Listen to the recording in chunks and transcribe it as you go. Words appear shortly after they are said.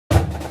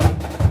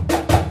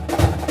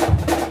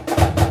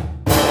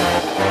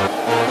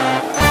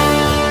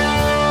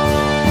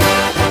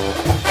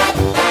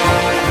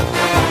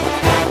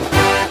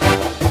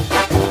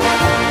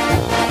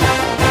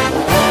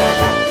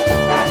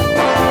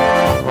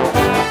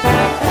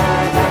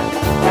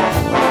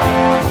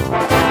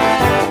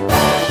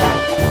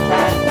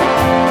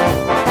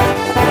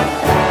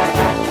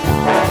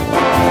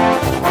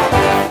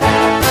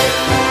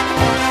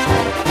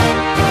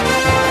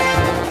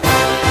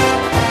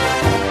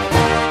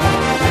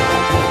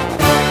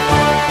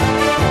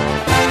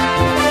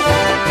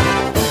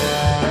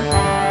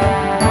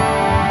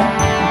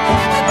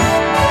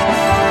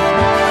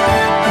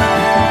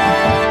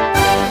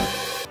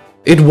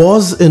It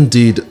was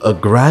indeed a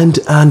grand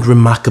and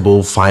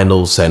remarkable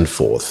final send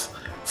forth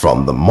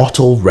from the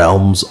mortal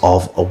realms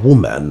of a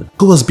woman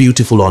who was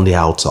beautiful on the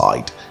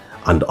outside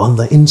and on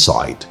the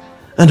inside,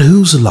 and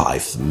whose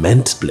life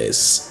meant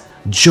bliss,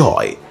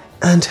 joy,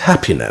 and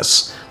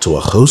happiness to a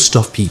host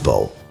of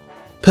people.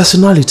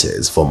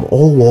 Personalities from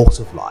all walks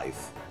of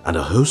life and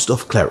a host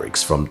of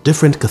clerics from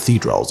different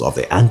cathedrals of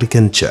the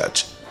Anglican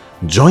Church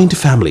joined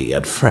family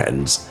and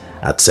friends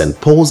at St.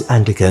 Paul's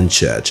Anglican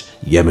Church,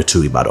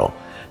 Yemetu, Ibadan,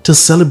 to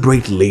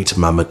celebrate late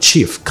Mama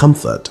Cheif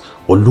Comfort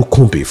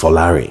Olukunbi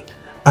Folarin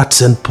at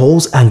St.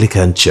 Paul's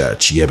Anglican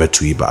Church,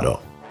 Yemetu, Ibadan.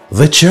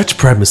 The church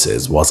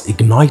premises was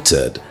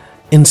ignited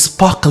in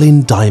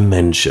sparkling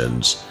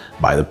dimensions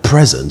by the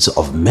presence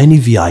of many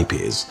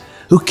VIPs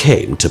who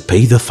came to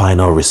pay the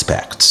final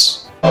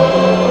respects.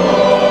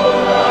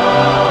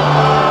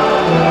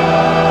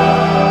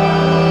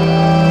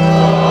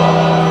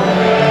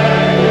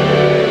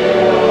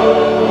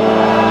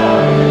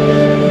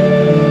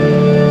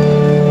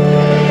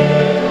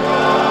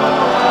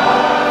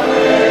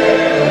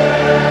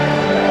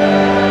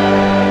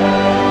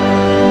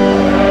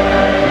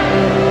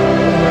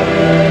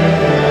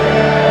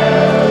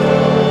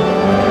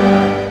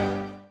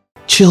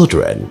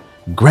 Children,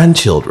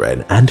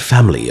 grandchildren, and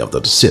family of the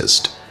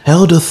deceased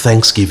held a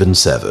Thanksgiving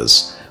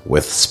service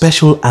with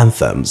special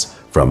anthems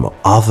from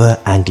other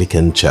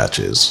Anglican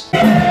churches.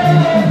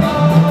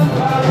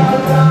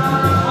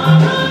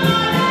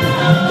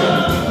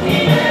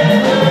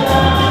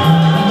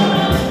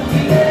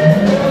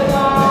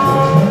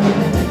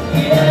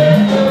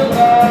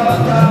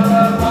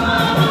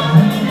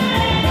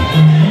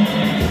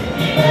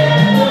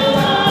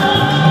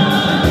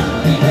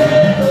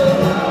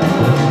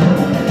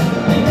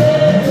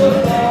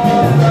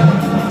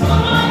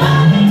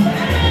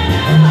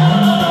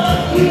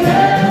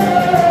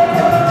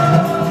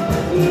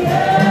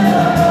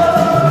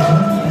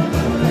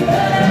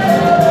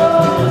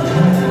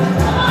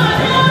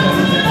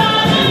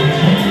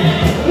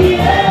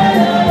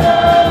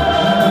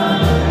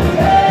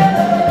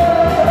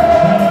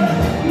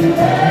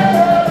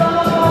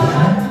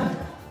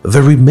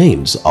 The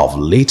remains of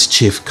late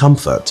Cheif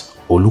Comfort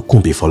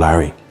Olukunbi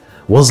Folarin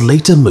was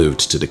later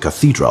moved to the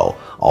Cathedral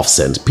of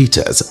St.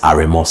 Peter's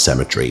Aremo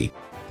Cemetery,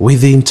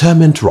 with the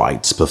interment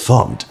rites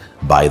performed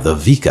by the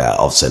Vicar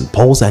of St.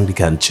 Paul's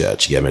Anglican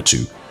Church,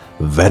 Yemetu,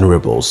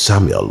 Venerable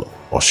Samuel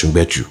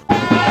Oshungbeju.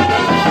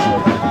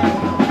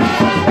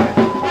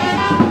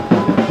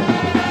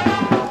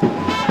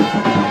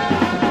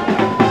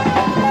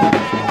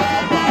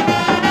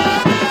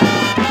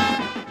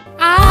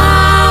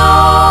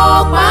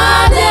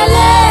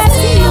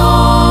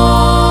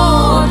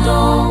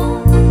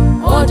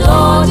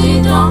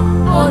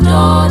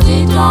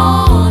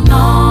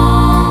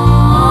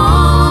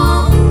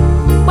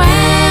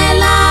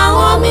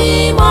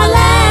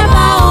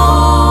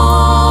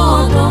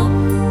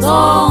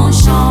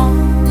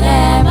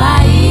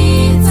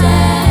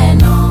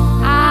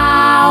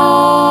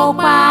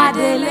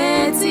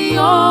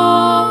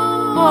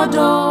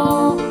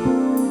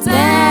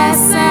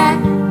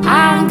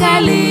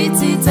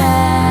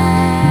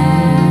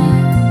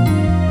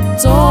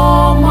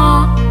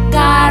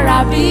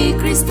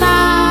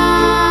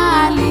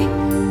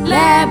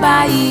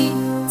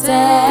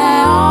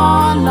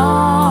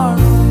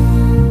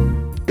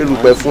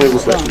 Erùpẹ̀ fún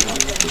erùpẹ̀,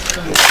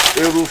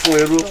 eru fún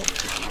eru,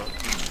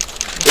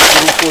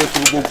 ekuru fún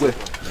ekuru gbogbo ẹ̀.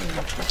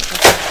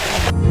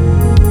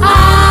 A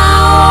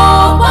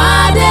ó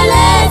pàdé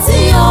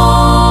létí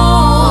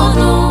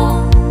odò,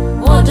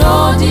 odò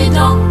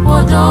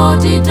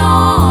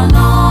dídán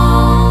náà.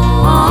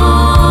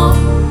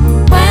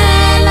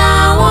 Pẹ̀lú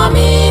àwọn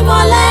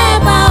mímọ́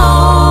lẹ́bàá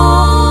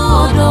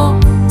odò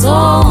tó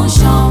ń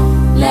ṣàn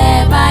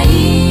lẹ́bàá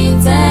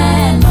ìtẹ́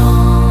náà.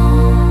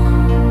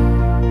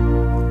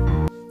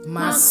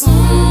 Máa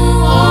sún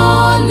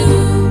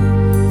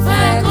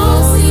olùfẹ́ kó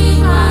sì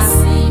máa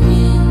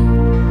sinmi,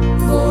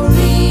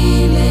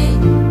 orílẹ̀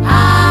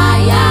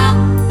àyà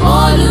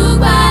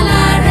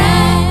olùgbàlà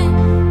rẹ̀.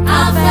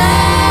 A fẹ́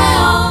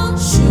ọ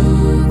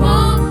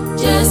ṣùgbọ́n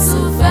Jésù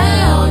fẹ́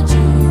ọ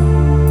jù.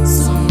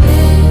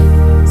 Súnre,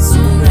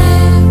 súnre,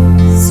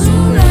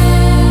 súnre.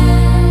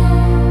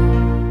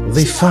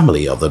 The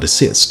family of the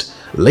deceased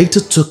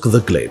later took the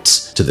glades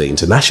to the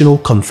International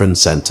Conference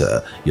Center,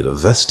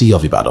 University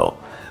of Ibadan,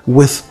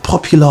 with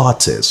popular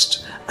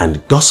artist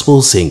and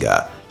gospel singer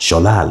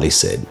Shola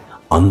Alison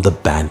on the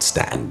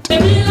bandstand.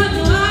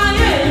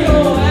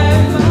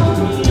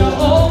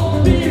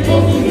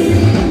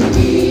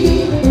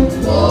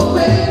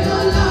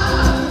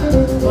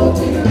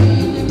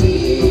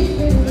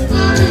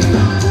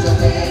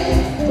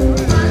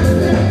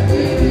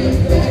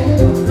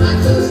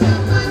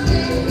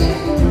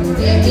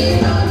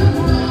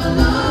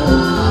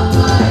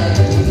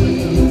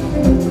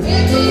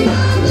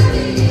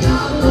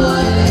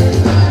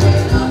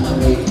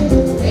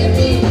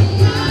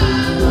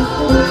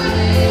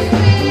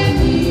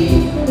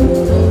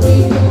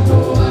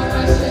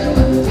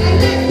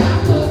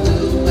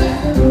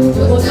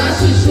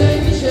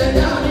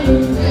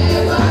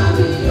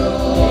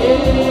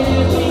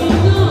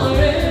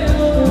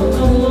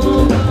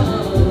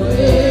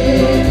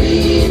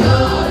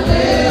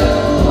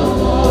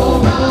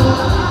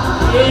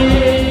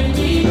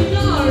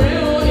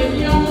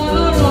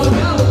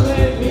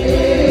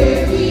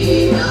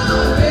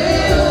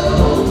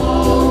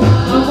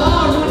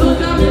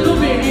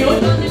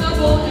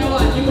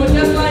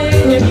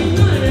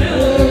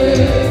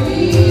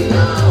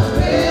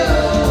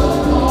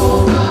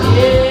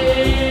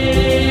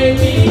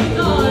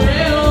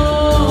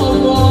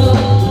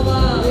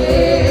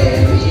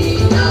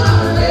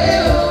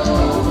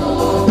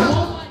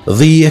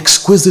 The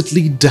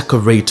exquisitely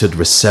decorated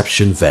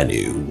reception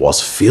venue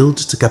was filled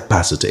to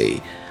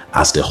capacity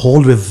as the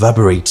hall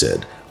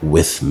reverberated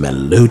with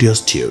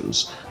melodious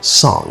tunes,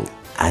 song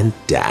and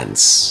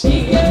dance.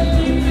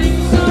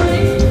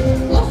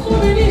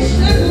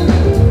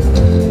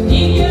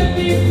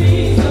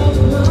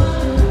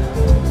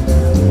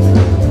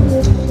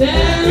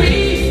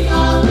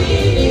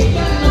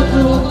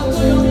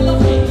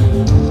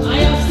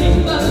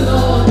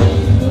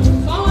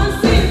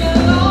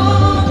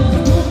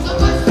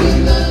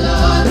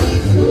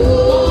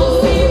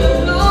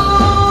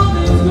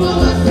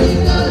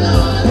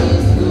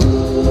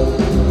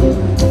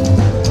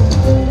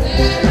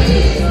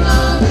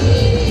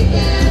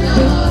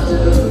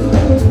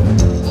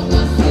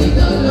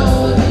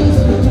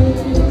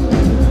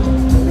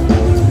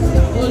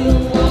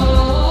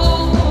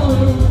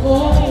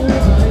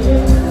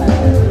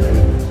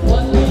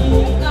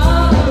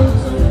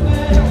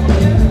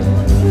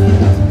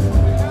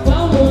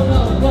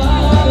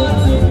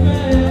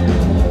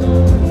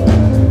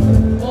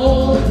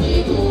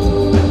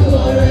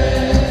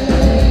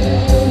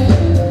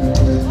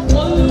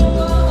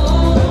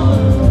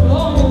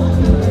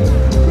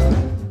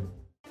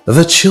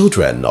 The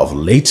children of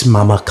late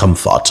Mama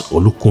Comfort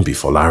Olukunbi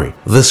Folarin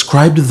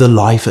described the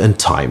life and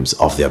times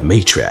of their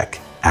matriarch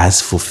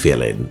as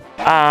fulfilling.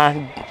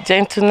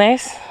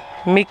 Gentleness,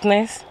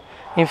 meekness,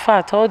 in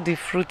fact all the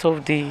fruit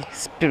of the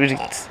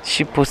spirit,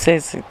 she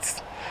possessed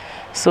it.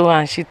 So,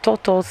 and she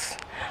taught us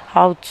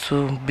how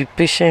to be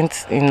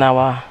patient in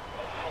our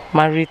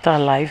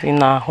marital life,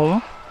 in our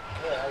home.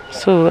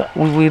 So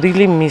we will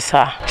really miss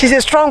her. She's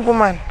a strong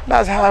woman.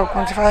 That's how I would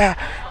quantify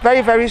her.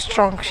 Very, very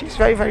strong. She's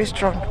very, very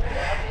strong.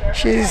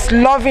 She's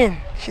loving.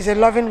 She's a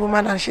loving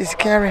woman and she's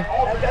caring.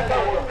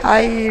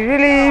 I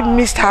really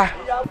missed her.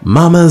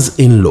 Mama's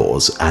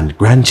in-laws and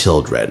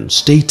grandchildren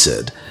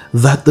stated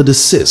that the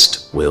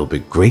deceased will be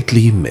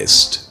greatly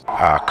missed.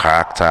 Her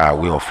character, her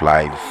way of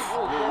life,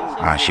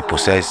 and she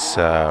possesses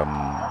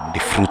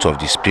the fruit of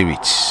the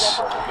spirits.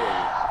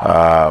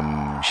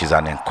 She's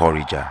an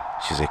encourager.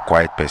 She's a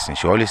quiet person.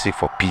 She always seeks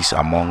for peace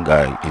among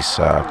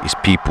his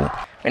people.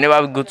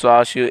 Whenever we go to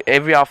her,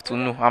 every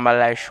afternoon, I'm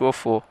like show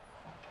for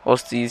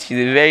us. She's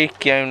a very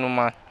caring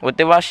woman.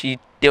 Whatever she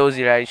tells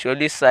you, right, she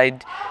always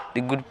side the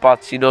good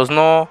part. She does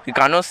not. You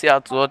cannot say her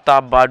to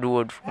utter bad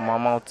word from her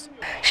mouth.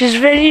 She's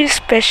very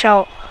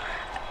special.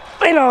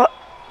 When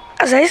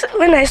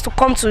I used to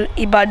come to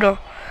Ibadan,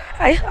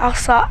 I used to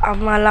ask her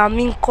Amala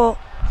Minko.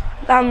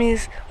 That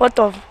means what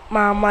of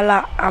my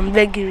Amala and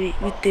Begiri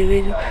with the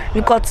radio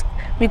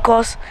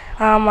because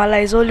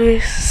Amala is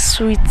always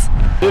sweet.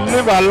 She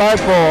lived a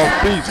life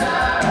of peace.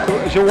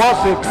 She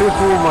was a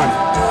peaceful woman,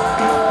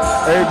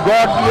 a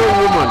godly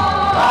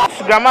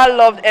woman. Grandma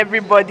loved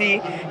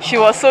everybody. She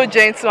was so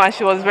gentle and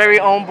she was very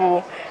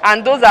humble.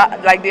 And those are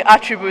like the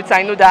attributes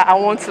I know that I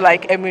want to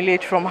like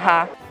emulate from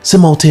her.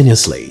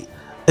 Simultaneously,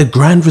 a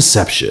grand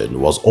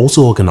reception was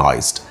also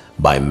organized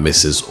by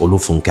Mrs.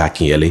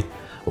 Olukunbi,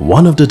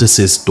 one of the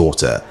deceased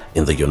daughter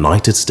in the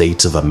United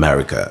States of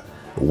America,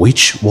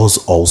 which was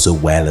also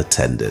well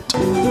attended.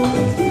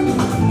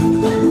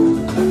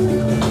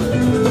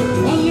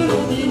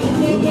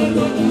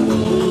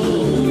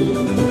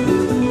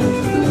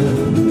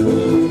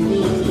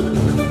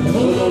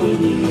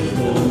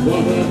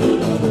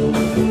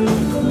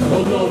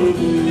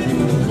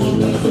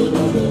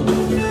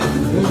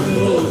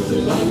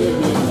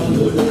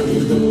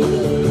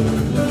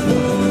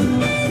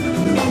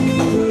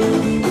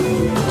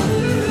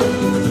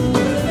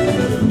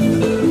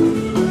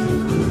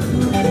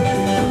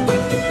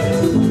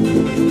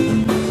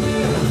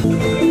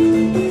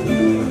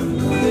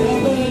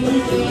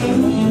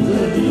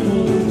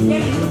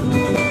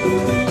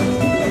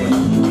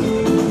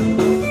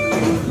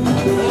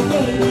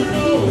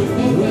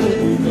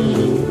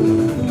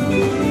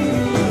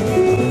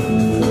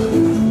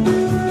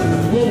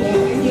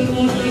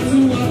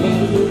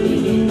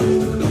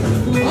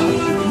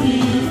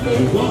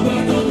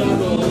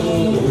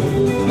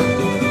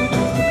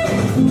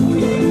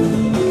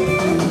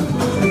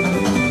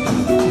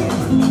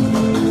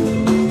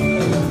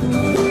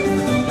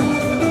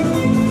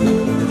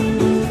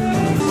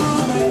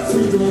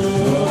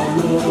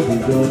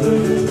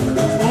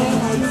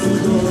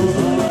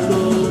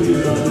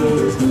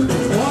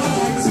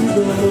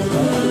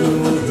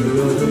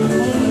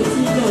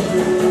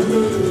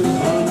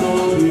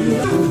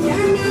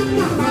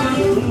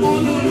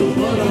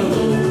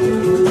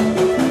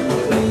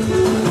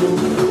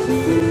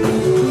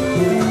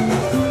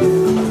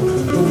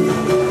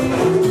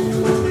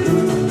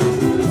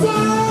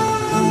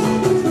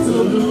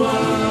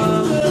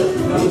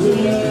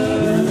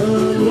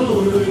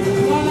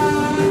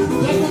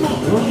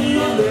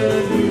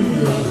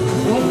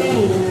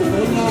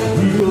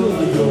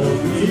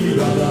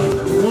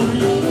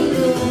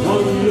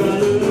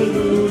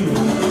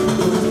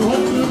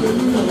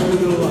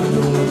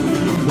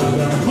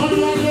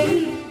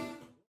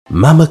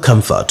 Mama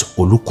Comfort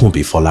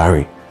Olukunbi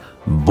Folarin,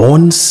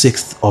 born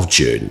 6th of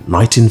June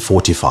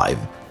 1945,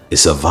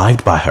 is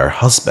survived by her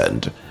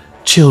husband,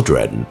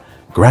 children,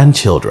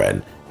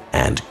 grandchildren,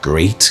 and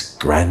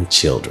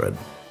great-grandchildren.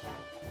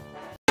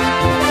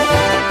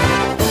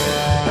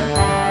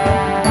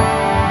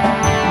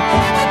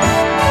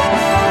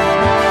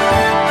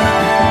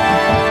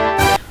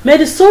 May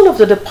the soul of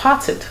the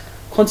departed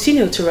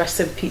continue to rest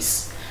in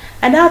peace.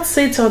 And that's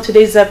it on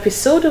today's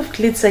episode of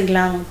Glitz and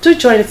Glamour. Do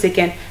join us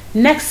again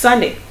next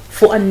Sunday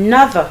for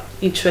another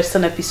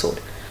interesting episode.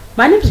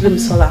 My name is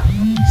Bimisola.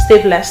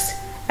 Stay blessed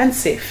and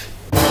safe.